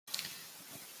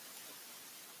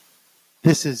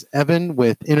This is Evan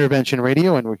with Intervention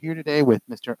Radio, and we're here today with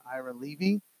Mr. Ira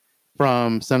Levy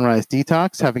from Sunrise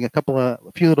Detox, having a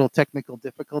few little technical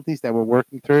difficulties that we're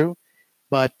working through,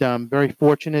 but very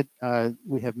fortunate.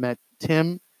 We have met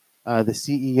Tim, the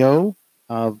CEO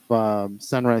of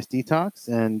Sunrise Detox,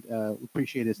 and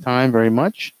appreciate his time very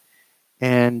much.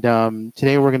 And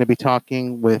today we're going to be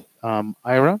talking with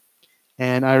Ira.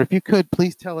 And Ira, if you could,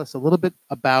 please tell us a little bit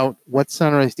about what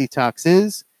Sunrise Detox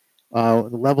is, the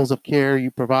levels of care you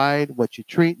provide, what you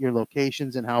treat, your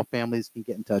locations, and how families can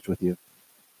get in touch with you.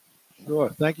 Sure.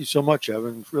 Thank you so much,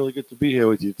 Evan. It's really good to be here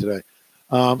with you today.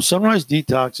 Sunrise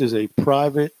Detox is a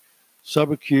private,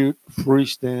 subacute,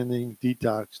 freestanding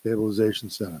detox stabilization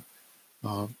center.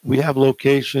 We have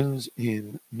locations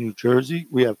in New Jersey.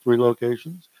 We have 3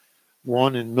 locations,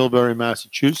 one in Millbury,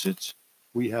 Massachusetts.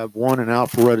 We have one in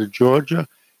Alpharetta, Georgia,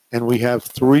 and we have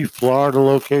 3 Florida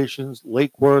locations,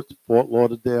 Lake Worth, Fort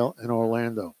Lauderdale, and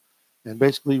Orlando. And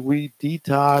basically, we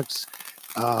detox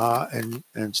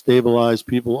and stabilize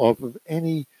people off of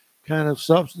any kind of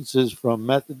substances, from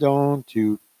methadone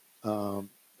to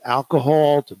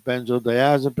alcohol to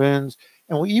benzodiazepines.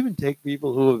 And we even take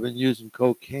people who have been using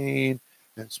cocaine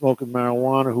and smoking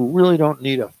marijuana who really don't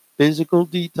need a physical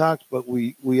detox, but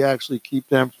we actually keep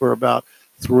them for about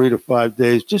 3 to 5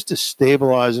 days just to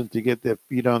stabilize them, to get their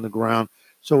feet on the ground.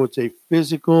 So it's a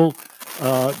physical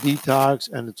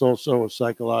detox, and it's also a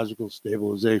psychological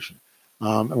stabilization.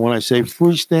 And when I say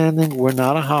freestanding, we're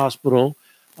not a hospital.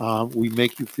 We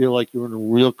make you feel like you're in a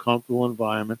real comfortable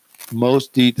environment.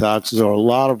 Most detoxes, or a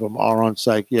lot of them, are on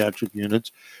psychiatric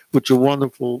units, which are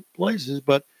wonderful places,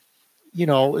 but, you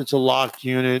know, it's a locked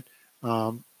unit.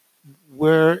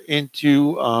 We're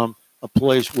into a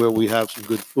place where we have some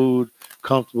good food,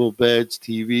 comfortable beds,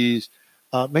 TVs,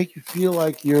 make you feel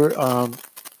like you're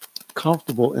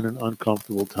comfortable in an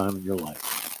uncomfortable time in your life.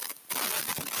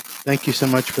 Thank you so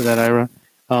much for that, Ira.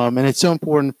 And it's so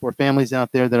important for families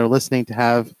out there that are listening to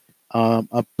have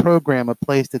a program, a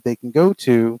place that they can go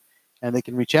to and they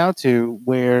can reach out to,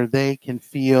 where they can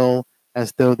feel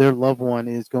as though their loved one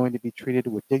is going to be treated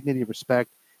with dignity,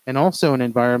 respect, and also an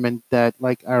environment that,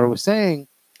 like Ira was saying,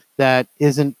 that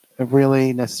isn't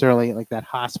really necessarily like that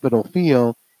hospital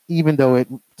feel, even though it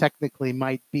technically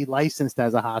might be licensed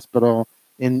as a hospital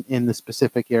in the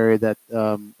specific area that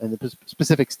in the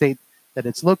specific state that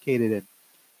it's located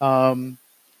in.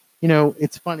 You know,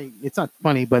 it's funny. It's not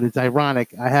funny, but it's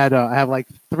ironic. I have like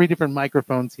 3 different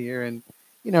microphones here, and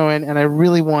you know, and I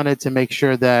really wanted to make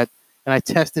sure that, and I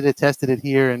tested it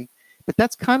here, but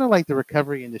that's kind of like the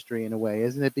recovery industry in a way,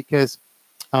 isn't it? Because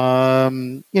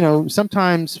you know,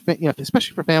 sometimes, you know,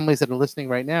 especially for families that are listening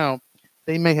right now,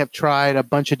 they may have tried a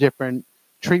bunch of different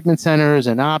treatment centers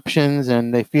and options,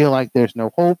 and they feel like there's no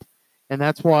hope. And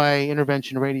that's why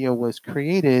Intervention Radio was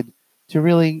created, to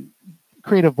really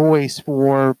create a voice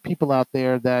for people out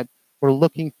there that were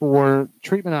looking for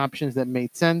treatment options that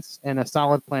made sense and a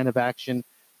solid plan of action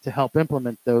to help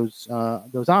implement those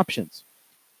options.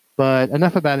 But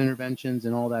enough about interventions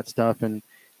and all that stuff. And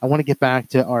I want to get back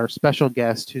to our special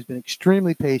guest, who's been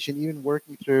extremely patient, even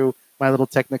working through my little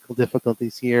technical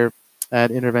difficulties here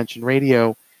at Intervention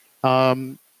Radio. A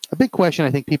big question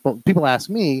I think people ask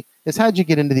me is, how'd you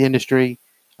get into the industry?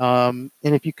 And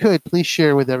if you could, please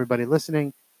share with everybody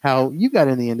listening how you got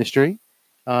in the industry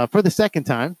for the second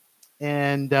time,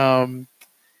 and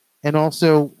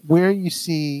also where you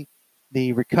see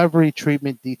the recovery,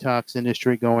 treatment, detox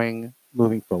industry going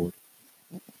moving forward.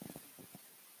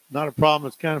 Not a problem.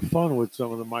 It's kind of fun with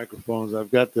some of the microphones. I've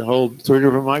got the whole 3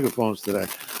 different microphones today.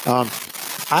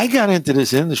 I got into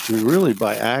this industry really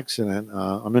by accident.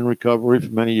 I'm in recovery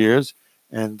for many years,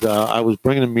 and I was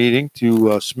bringing a meeting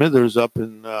to Smithers up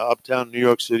in uptown New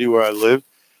York City, where I lived.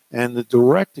 And the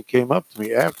director came up to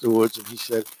me afterwards, and he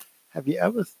said, "Have you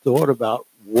ever thought about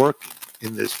working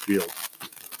in this field?"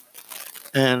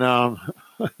 And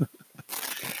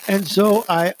and so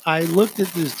I looked at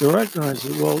this director and I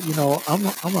said, "Well, you know, I'm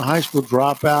a high school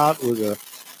dropout with a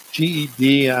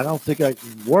GED, and I don't think I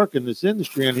can work in this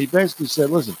industry." And he basically said,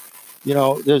 "Listen, you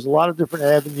know, there's a lot of different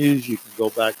avenues. You can go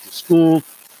back to school.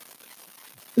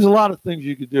 There's a lot of things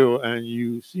you could do, and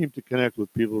you seem to connect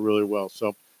with people really well."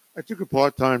 So I took a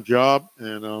part-time job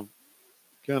and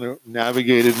kind of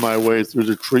navigated my way through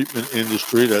the treatment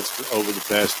industry. That's over the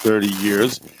past 30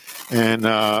 years. And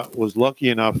was lucky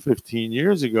enough 15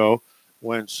 years ago,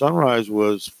 when Sunrise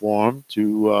was formed,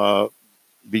 to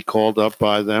be called up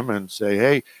by them and say,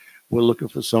 "Hey, we're looking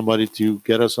for somebody to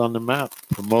get us on the map,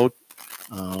 promote,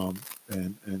 and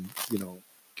you know,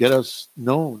 get us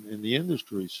known in the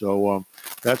industry." So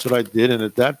that's what I did. And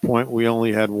at that point, we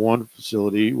only had one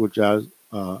facility, which was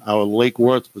our Lake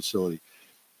Worth facility.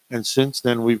 And since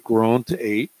then, we've grown to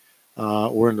 8.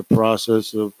 We're in the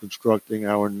process of constructing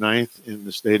our 9th in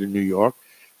the state of New York.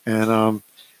 And,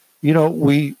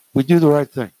 we do the right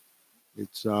thing.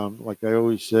 It's like I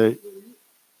always say.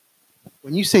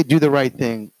 When you say do the right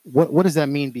thing, what does that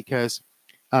mean? Because,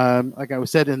 like I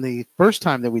was said in the first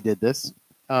time that we did this,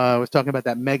 I was talking about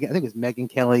that Megan, I think it was Megyn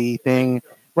Kelly thing,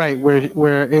 right?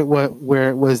 Where it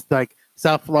was like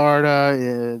South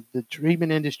Florida, the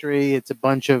treatment industry. It's a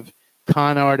bunch of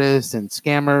con artists and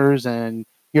scammers, and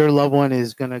your loved one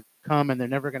is going to come and they're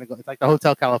never going to go. It's like the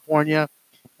Hotel California.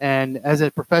 And as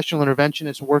a professional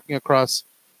interventionist working across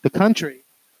the country,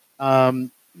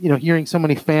 hearing so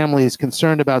many families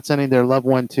concerned about sending their loved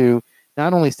one to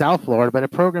not only South Florida, but a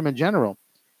program in general.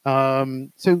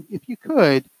 So if you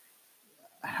could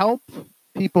help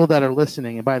people that are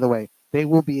listening, and by the way, they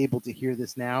will be able to hear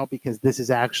this now because this is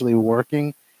actually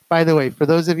working. By the way, for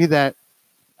those of you that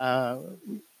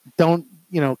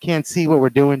can't see what we're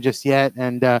doing just yet,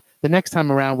 and the next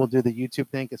time around we'll do the YouTube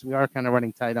thing because we are kind of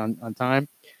running tight on time.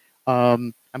 I've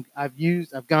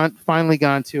finally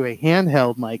gone to a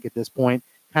handheld mic at this point,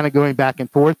 kind of going back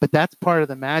and forth, but that's part of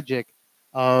the magic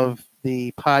of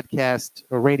the podcast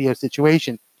or radio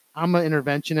situation. I'm an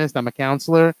interventionist. I'm a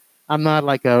counselor. I'm not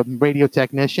like a radio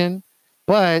technician,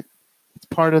 but it's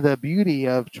part of the beauty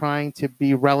of trying to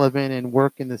be relevant and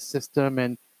work in the system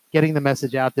and getting the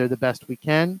message out there the best we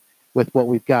can with what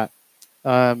we've got.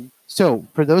 So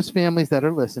for those families that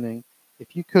are listening,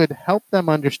 if you could help them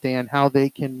understand how they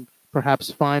can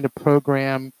perhaps find a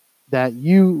program that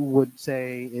you would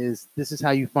say this is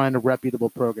how you find a reputable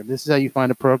program. This is how you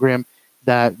find a program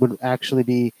that would actually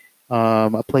be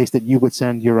a place that you would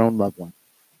send your own loved one.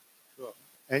 Sure.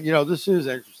 And, this is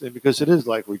interesting because it is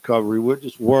like recovery. We're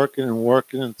just working and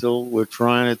working until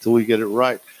we get it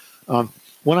right.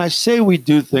 When I say we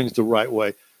do things the right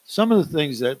way, some of the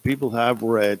things that people have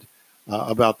read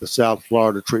about the South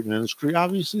Florida treatment industry,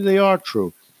 obviously they are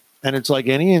true. And it's like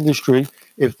any industry.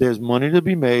 If there's money to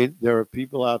be made, there are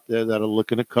people out there that are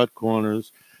looking to cut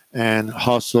corners and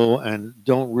hustle and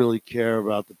don't really care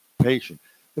about the patient.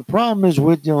 The problem is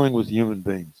we're dealing with human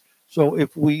beings. So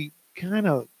if we kind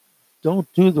of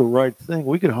don't do the right thing,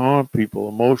 we could harm people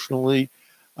emotionally,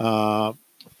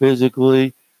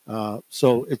 physically.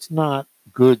 So it's not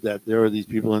good that there are these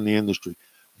people in the industry.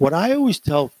 What I always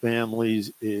tell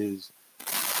families is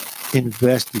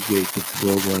investigate the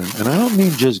program. And I don't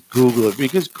mean just Google it,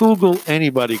 because Google,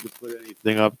 anybody could put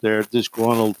anything up there.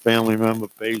 Disgruntled family member,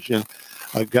 patient,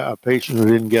 a patient who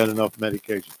didn't get enough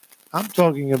medication. I'm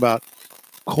talking about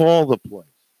call the place.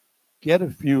 Get a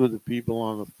few of the people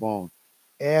on the phone.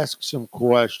 Ask some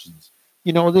questions.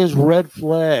 There's red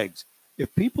flags.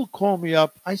 If people call me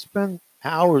up, I spend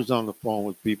hours on the phone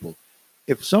with people.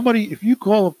 If you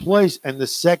call a place and the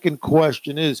second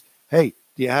question is, hey,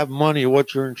 do you have money or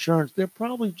what's your insurance? They're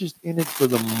probably just in it for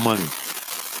the money.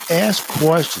 Ask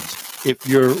questions. If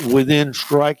you're within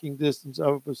striking distance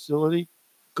of a facility,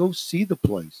 go see the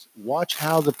place. Watch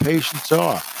how the patients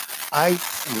are. I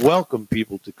welcome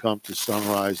people to come to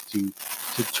Sunrise to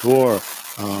tour.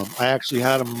 I actually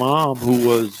had a mom who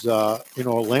was in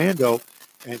Orlando,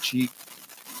 and she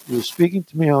was speaking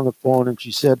to me on the phone, and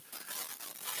she said,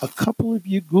 a couple of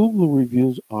your Google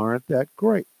reviews aren't that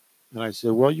great. And I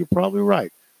said, well, you're probably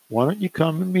right. Why don't you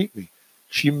come and meet me?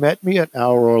 She met me at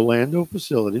our Orlando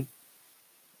facility,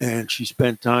 and she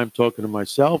spent time talking to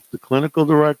myself, the clinical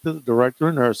director, the director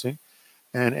of nursing.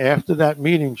 And after that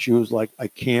meeting, she was like, I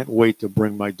can't wait to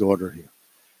bring my daughter here.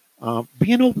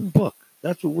 Be an open book.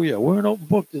 That's what we are. We're an open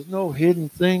book. There's no hidden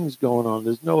things going on.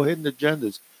 There's no hidden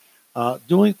agendas.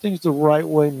 Doing things the right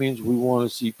way means we want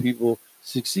to see people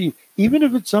succeed, even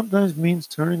if it sometimes means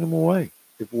turning them away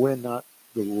if we're not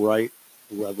the right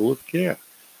level of care.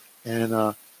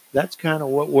 And that's kind of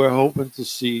what we're hoping to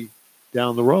see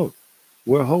down the road.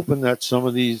 We're hoping that some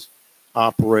of these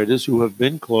operators who have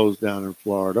been closed down in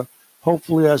Florida,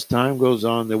 hopefully as time goes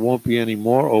on, there won't be any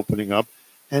more opening up.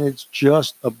 And it's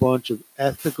just a bunch of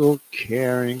ethical,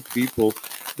 caring people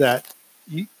that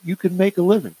you can make a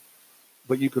living,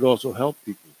 but you could also help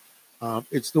people.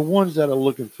 It's the ones that are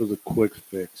looking for the quick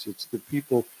fix. It's the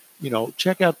people,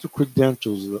 check out the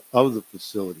credentials of the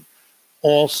facility.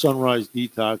 All Sunrise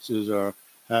detoxes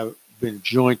have been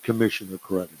Joint Commission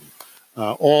accredited.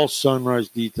 All Sunrise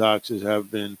detoxes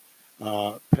have been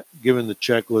given the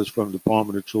checklist from the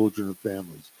Department of Children and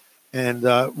Families. And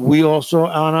we also,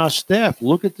 on our staff,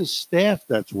 look at the staff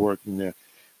that's working there.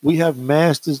 We have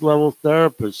master's level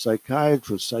therapists,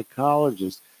 psychiatrists,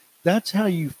 psychologists. That's how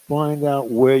you find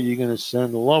out where you're going to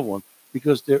send a loved one,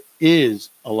 because there is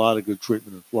a lot of good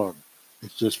treatment in Florida.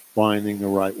 It's just finding the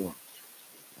right one.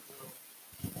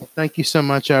 Well, thank you so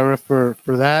much, Ira, for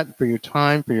that, for your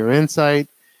time, for your insight,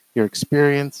 your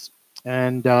experience,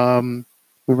 and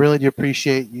we really do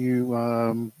appreciate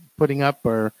you putting up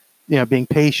or being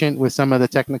patient with some of the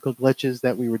technical glitches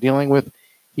that we were dealing with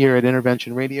here at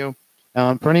Intervention Radio.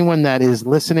 For anyone that is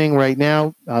listening right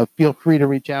now, feel free to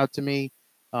reach out to me,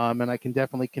 and I can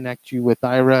definitely connect you with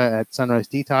Ira at Sunrise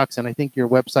Detox, and I think your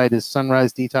website is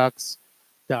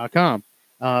sunrisedetox.com.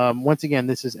 Once again,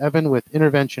 this is Evan with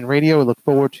Intervention Radio. We look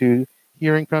forward to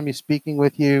hearing from you, speaking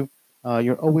with you.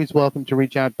 You're always welcome to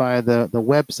reach out via the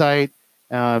website,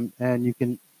 and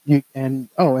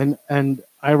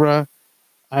Ira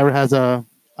has a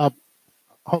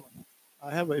hold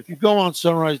on. If you go on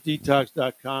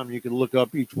sunrisedetox.com, you can look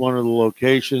up each one of the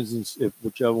locations, and if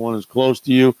whichever one is close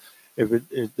to you, if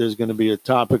there's going to be a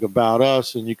topic about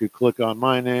us, and you could click on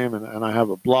my name, and I have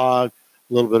a blog,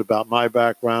 a little bit about my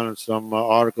background, and some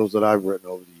articles that I've written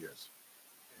over the years.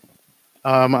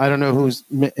 I don't know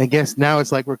I guess now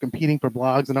it's like we're competing for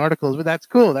blogs and articles, but that's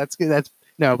cool. That's good.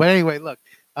 But anyway, look,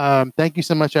 thank you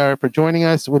so much, Ira, for joining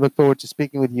us. We look forward to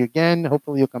speaking with you again.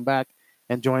 Hopefully you'll come back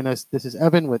and join us. This is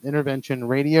Evan with Intervention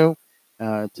Radio.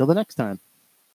 Till the next time.